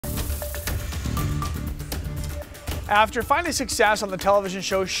After finding success on the television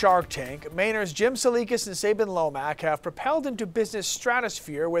show Shark Tank, Mainers Jim Tselikis and Sabin Lomac have propelled into business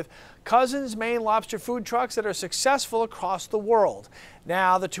stratosphere with Cousins Maine Lobster food trucks that are successful across the world.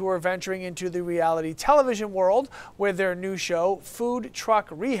 Now the two are venturing into the reality television world with their new show, Truck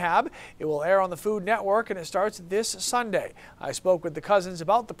Rehab. It will air on the Food Network and it starts this Sunday. I spoke with the Cousins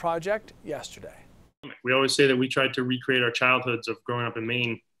about the project yesterday. We always say that we tried to recreate our childhoods of growing up in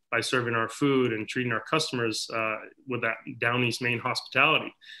Maine by serving our food and treating our customers with that down East Maine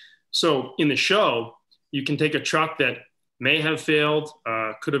hospitality. So in the show, you can take a truck that may have failed,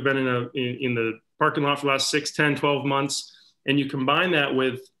 could have been in the parking lot for the last 6, 10, 12 months, and you combine that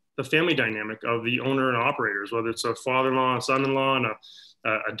with the family dynamic of the owner and operators, whether it's a father-in-law, a son-in-law, and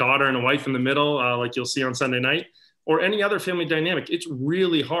a daughter and a wife in the middle, like you'll see on Sunday night, or any other family dynamic. It's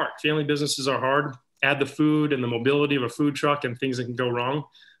really hard. Family businesses are hard. Add the food and the mobility of a food truck and things that can go wrong.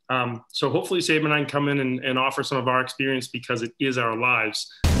 So hopefully Sabin and I can come in and offer some of our experience because it is our lives.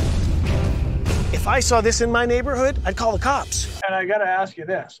 If I saw this in my neighborhood, I'd call the cops. And I got to ask you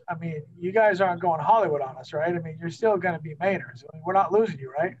this. I mean, you guys aren't going Hollywood on us, right? I mean, you're still going to be Mainers. I mean, we're not losing you,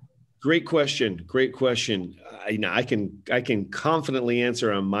 right? Great question. Great question. I can confidently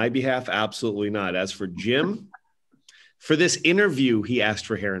answer on my behalf. Absolutely not. As for Jim, for this interview, he asked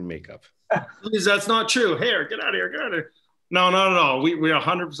for hair and makeup. Please, that's not true. Hair, get out of here, get out of here. No, not at all. We are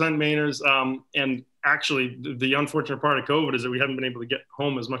 100% Mainers. And actually, the unfortunate part of COVID is that we haven't been able to get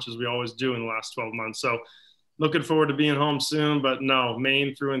home as much as we always do in the last 12 months. So looking forward to being home soon. But no,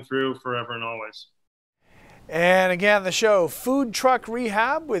 Maine through and through, forever and always. And again, the show Truck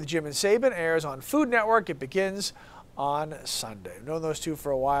Rehab with Jim and Sabin airs on Food Network. It begins on Sunday. I've known those two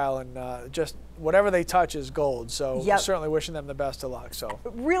for a while, and just whatever they touch is gold. So certainly wishing them the best of luck. So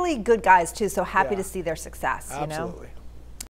really good guys too. So happy to see their success. Absolutely. You know?